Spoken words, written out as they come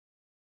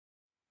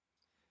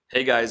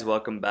Hey guys,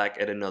 welcome back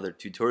at another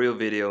tutorial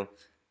video.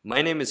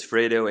 My name is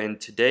Fredo and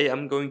today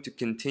I'm going to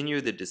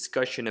continue the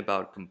discussion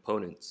about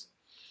components.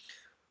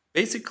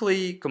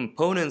 Basically,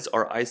 components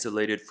are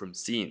isolated from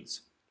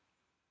scenes,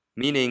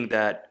 meaning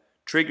that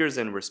triggers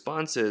and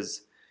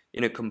responses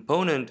in a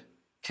component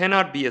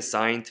cannot be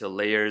assigned to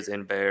layers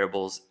and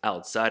variables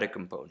outside a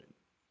component.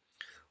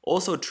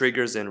 Also,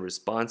 triggers and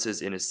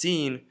responses in a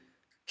scene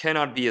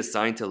cannot be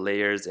assigned to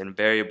layers and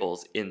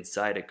variables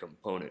inside a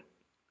component.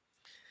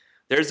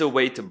 There's a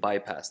way to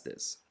bypass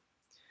this.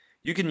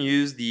 You can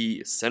use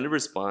the send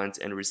response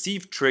and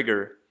receive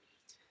trigger,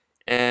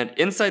 and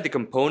inside the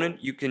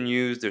component you can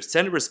use the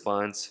send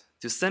response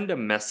to send a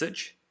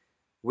message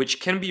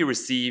which can be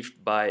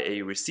received by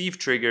a receive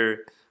trigger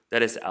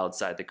that is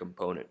outside the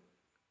component.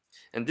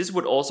 And this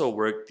would also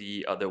work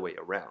the other way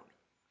around.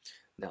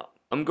 Now,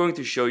 I'm going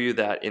to show you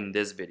that in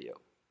this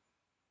video.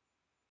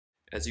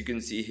 As you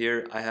can see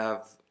here, I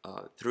have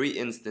three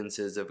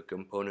instances of a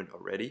component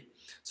already.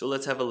 So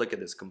let's have a look at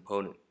this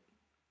component.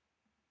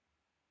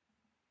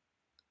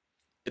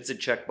 It's a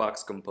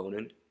checkbox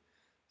component.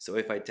 So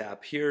if I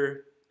tap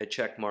here, a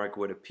check mark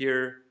would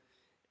appear,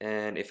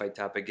 and if I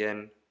tap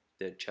again,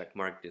 the check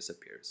mark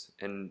disappears.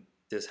 And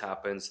this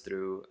happens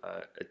through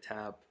a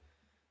tap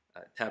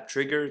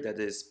trigger that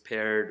is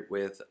paired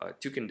with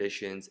two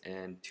conditions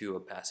and two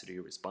opacity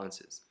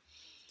responses.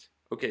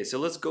 Okay, so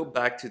let's go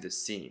back to the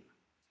scene.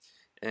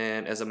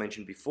 And as I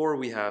mentioned before,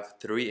 we have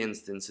three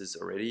instances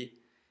already,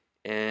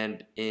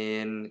 and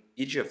in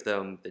each of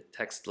them, the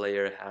text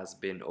layer has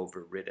been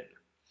overridden.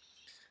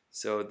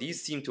 So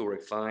these seem to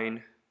work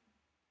fine.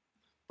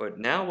 But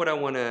now what I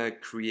want to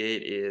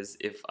create is,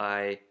 if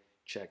I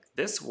check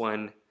this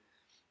one,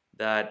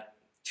 that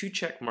two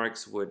check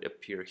marks would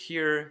appear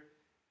here,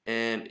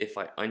 and if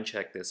I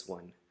uncheck this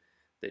one,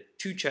 the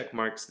two check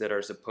marks that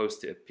are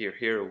supposed to appear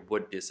here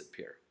would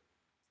disappear.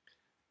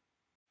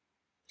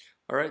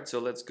 Alright, so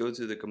let's go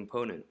to the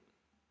component.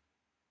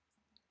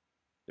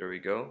 There we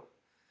go.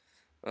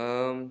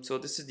 So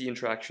this is the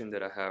interaction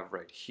that I have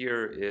right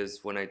here. Is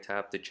when I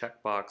tap the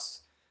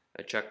checkbox,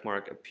 a check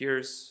mark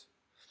appears,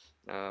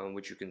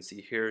 which you can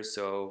see here.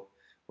 So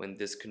when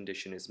this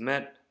condition is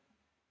met,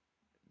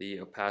 the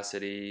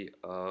opacity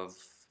of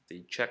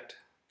the checked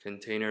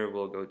container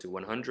will go to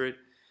 100,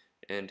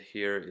 and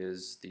here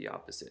is the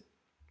opposite.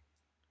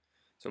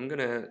 So I'm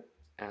gonna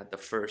add the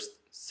first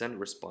send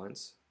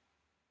response.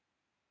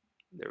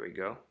 There we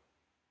go.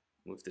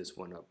 Move this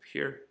one up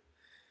here,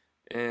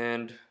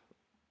 and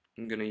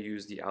I'm gonna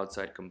use the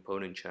outside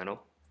component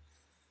channel.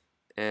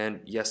 And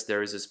yes,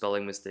 there is a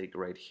spelling mistake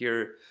right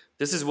here.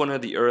 This is one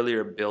of the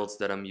earlier builds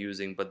that I'm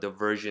using, but the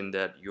version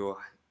that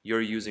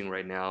you're using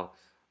right now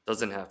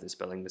doesn't have the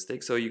spelling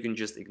mistake, so you can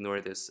just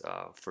ignore this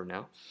for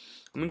now.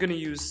 I'm gonna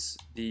use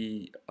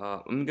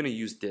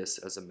this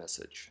as a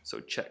message.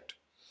 So checked.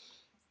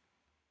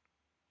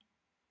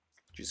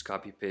 Just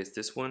copy paste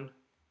this one.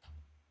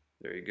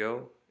 There you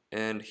go.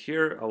 And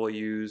here I will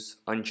use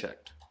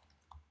unchecked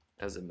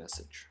as a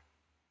message.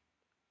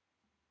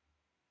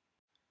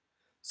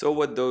 So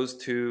what those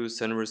two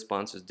send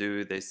responses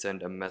do, they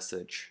send a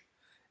message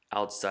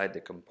outside the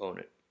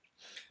component.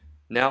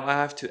 Now I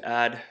have to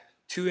add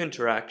two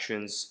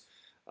interactions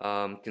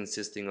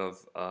consisting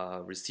of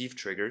receive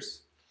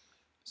triggers.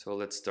 So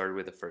let's start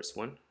with the first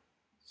one.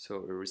 So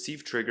a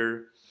receive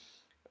trigger,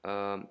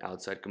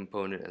 outside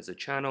component as a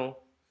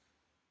channel.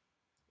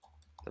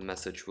 The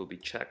message will be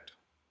checked.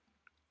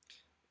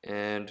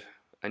 And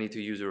I need to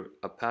use a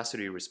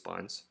opacity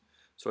response.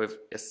 So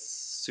as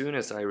soon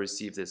as I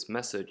receive this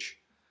message,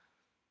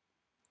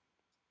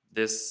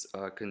 this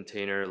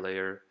container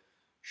layer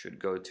should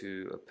go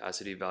to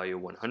opacity value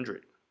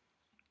 100.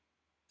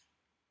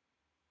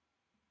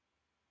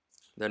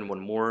 Then one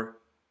more,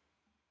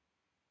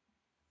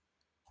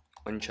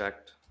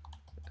 unchecked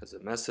as a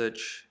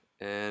message,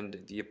 and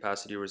the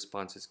opacity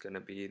response is going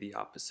to be the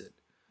opposite.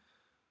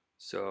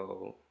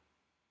 So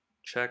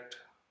checked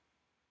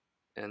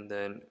and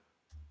then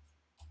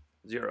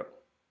 0.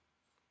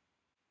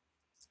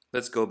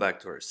 Let's go back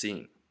to our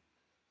scene.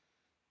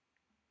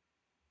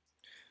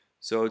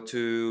 So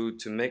to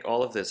make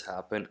all of this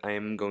happen, I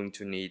am going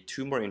to need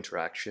two more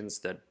interactions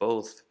that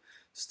both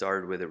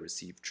start with a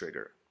receive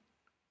trigger.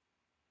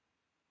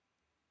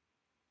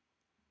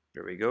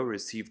 There we go,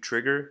 receive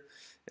trigger,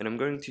 and I'm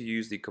going to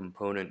use the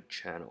component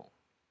channel.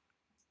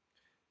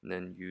 And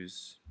then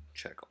use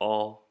check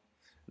all,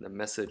 and the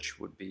message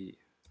would be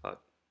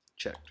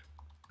checked.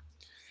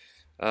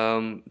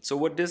 So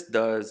what this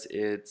does,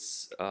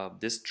 it's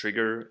this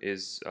trigger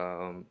is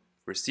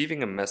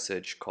receiving a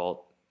message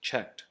called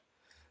checked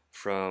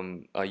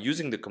from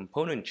using the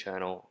component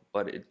channel,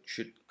 but it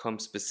should come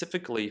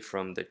specifically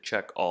from the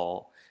check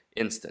all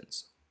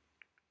instance.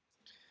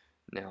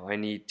 Now I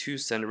need two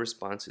send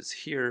responses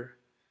here,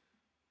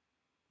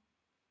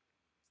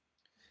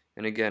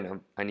 and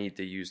again I need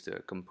to use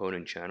the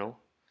component channel.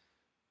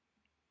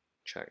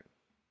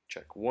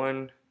 Check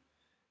 1,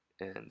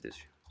 and this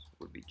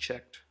would be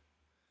checked,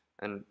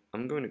 and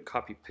I'm going to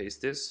copy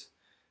paste this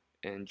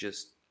and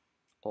just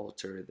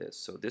alter this.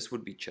 So this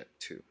would be check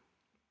 2.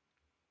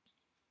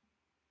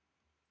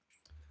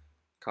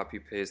 copy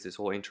paste this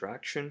whole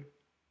interaction,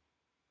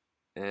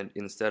 and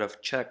instead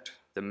of checked,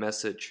 the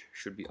message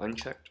should be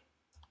unchecked.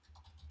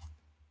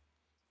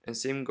 And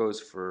same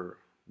goes for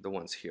the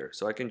ones here.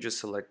 So I can just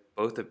select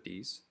both of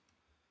these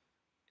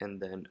and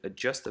then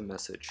adjust the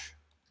message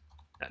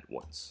at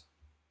once.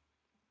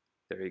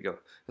 There you go.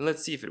 And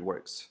let's see if it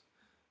works.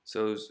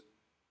 So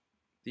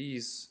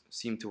these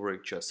seem to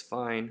work just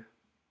fine.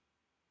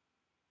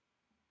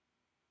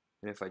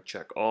 And if I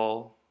check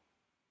all,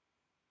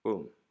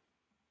 boom,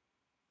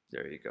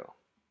 there you go.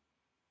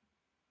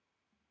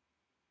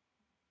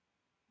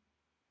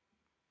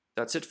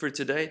 That's it for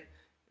today,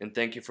 and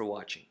thank you for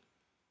watching.